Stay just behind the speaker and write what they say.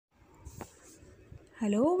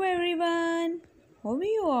Hello everyone, how are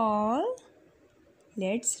you all?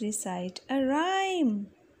 Let's recite a rhyme.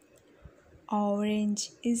 Orange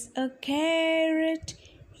is a carrot,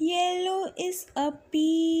 yellow is a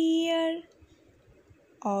pear.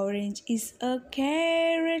 Orange is a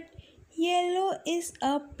carrot, yellow is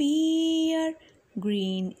a pear.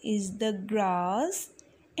 Green is the grass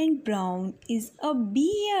and brown is a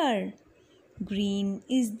beer. Green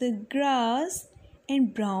is the grass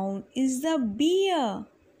and brown is the beer.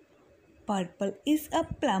 Purple is a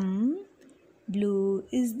plum, blue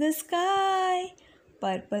is the sky.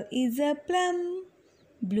 Purple is a plum,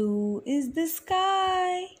 blue is the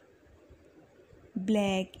sky.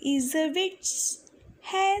 Black is a witch's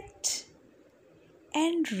hat,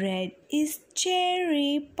 and red is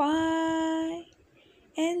cherry pie.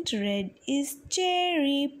 And red is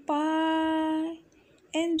cherry pie.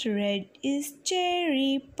 And red is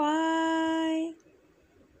cherry pie.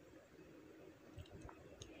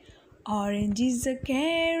 Orange is a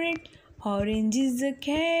carrot, orange is a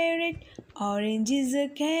carrot, orange is a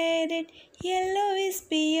carrot, yellow is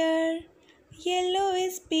pear, yellow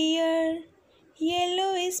is pear,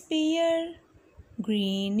 yellow is pear.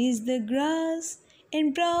 Green is the grass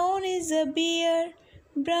and brown is a beer,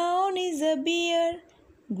 brown is a beer.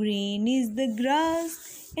 Green is the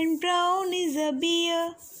grass and brown is a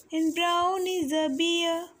beer, and brown is a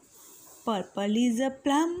beer. Purple is a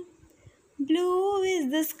plum, blue is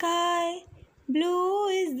the sky, blue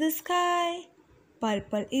is the sky.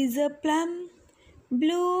 Purple is a plum,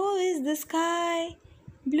 blue is the sky,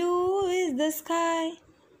 blue is the sky.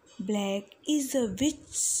 Black is a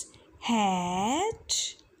witch's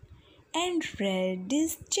hat, and red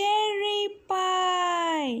is cherry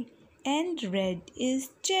pie. And red is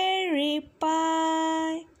cherry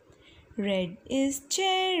pie. Red is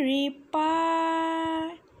cherry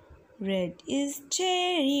pie. Red is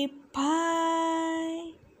cherry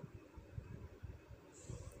pie.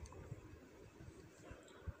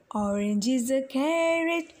 Orange is a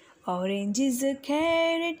carrot, orange is a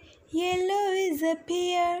carrot, yellow is a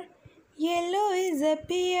pear, yellow is a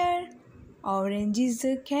pear. Orange is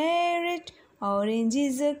a carrot, orange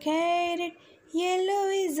is a carrot, yellow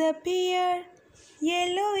is a pear,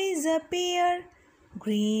 yellow is a pear.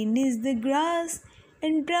 Green is the grass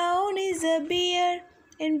and brown is a beer,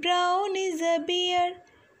 and brown is a beer.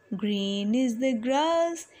 Green is the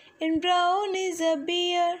grass and brown is a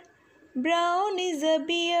beer, brown is a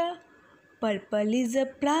beer. Purple is a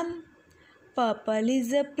plum, purple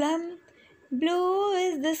is a plum. Blue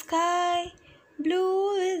is the sky,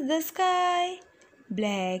 blue is the sky.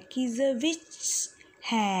 Black is a witch's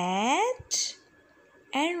hat,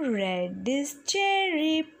 and red is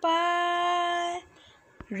cherry pie.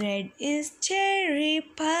 Red is cherry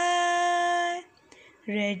pie.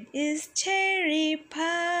 Red is cherry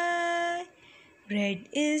pie. Red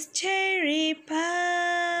is cherry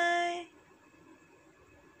pie.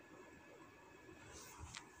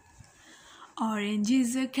 Orange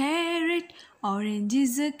is a carrot, orange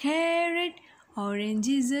is a carrot, orange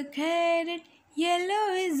is a carrot,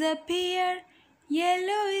 yellow is a pear,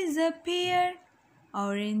 yellow is a pear.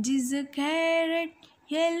 Orange is a carrot,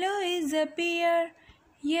 yellow is a pear,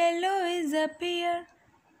 yellow is a pear.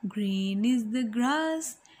 Green is the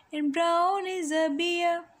grass and brown is a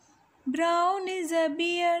beer, brown is a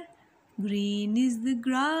beer. Green is the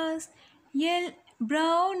grass,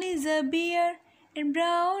 brown is a beer, and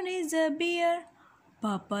brown is a beer.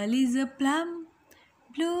 Purple is a plum,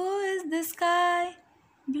 blue is the sky,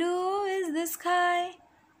 blue is the sky.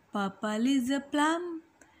 Purple is a plum,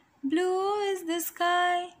 blue is the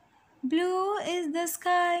sky, blue is the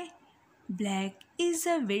sky. Black is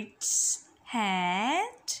a witch's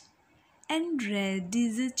hat, and red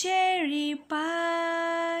is a cherry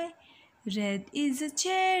pie. Red is a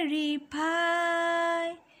cherry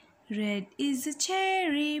pie. Red is a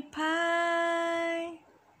cherry pie.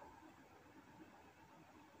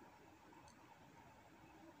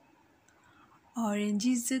 Orange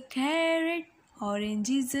is a carrot, orange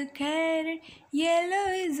is a carrot,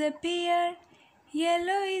 yellow is a pear,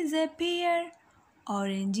 yellow is a pear.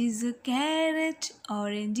 Orange is a carrot,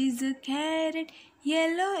 orange is a carrot,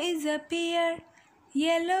 yellow is a pear,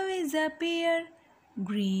 yellow is a pear.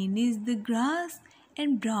 Green is the grass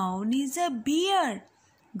and brown is a beer.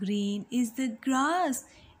 Green is the grass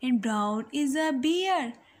and brown is a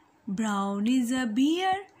beer. Brown is a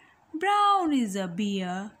beer, brown is a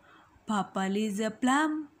beer. Purple is a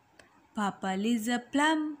plum, purple is a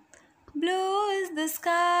plum. Blue is the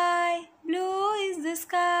sky, blue is the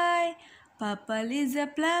sky. Purple is a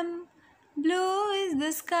plum, blue is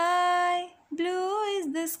the sky, blue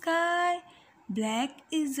is the sky. Black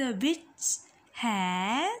is a witch's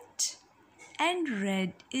hat, and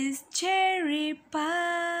red is cherry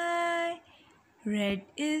pie. Red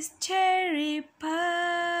is cherry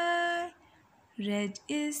pie. Red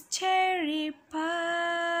is cherry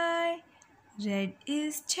pie. Red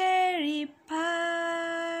is cherry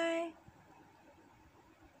pie.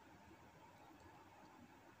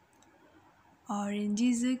 Orange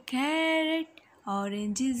is a carrot.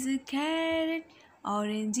 Orange is a carrot.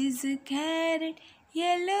 Orange is a carrot.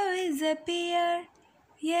 Yellow is a pear.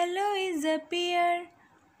 Yellow is a pear.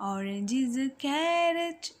 Orange is a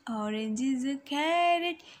carrot. Orange is a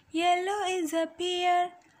carrot. Yellow is a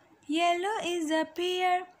pear. Yellow is a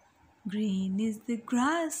pear. Green is the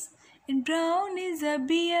grass and brown is a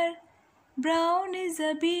bear. Brown is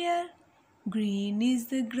a bear. Green is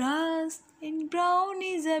the grass and brown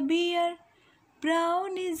is a bear.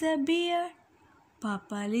 Brown is a bear.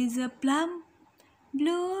 Purple is a plum.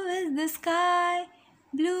 Blue is the sky.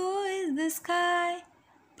 Blue is the sky.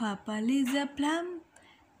 Purple is a plum.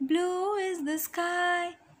 Blue is the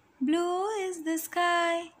sky. Blue is the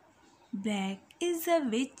sky. Black is a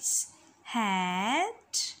witch's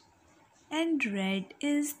hat. And red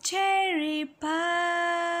is cherry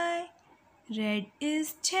pie. Red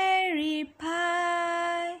is cherry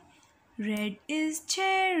pie. Red is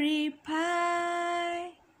cherry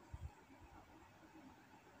pie.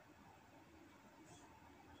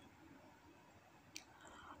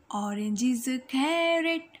 Orange is a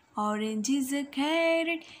carrot. Orange is a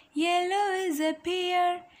carrot. Yellow is a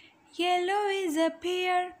pear. Yellow is a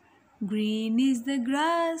pear. Green is the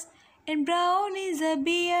grass and brown is a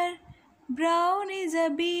bear. Brown is a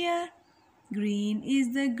bear. Green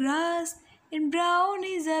is the grass and brown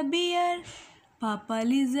is a bear.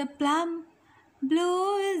 Purple is a plum.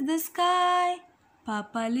 Blue is the sky.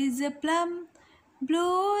 Purple is a plum.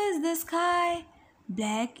 Blue is the sky.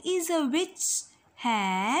 Black is a witch's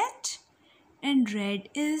hat. And red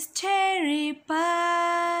is cherry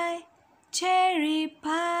pie. Cherry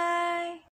pie.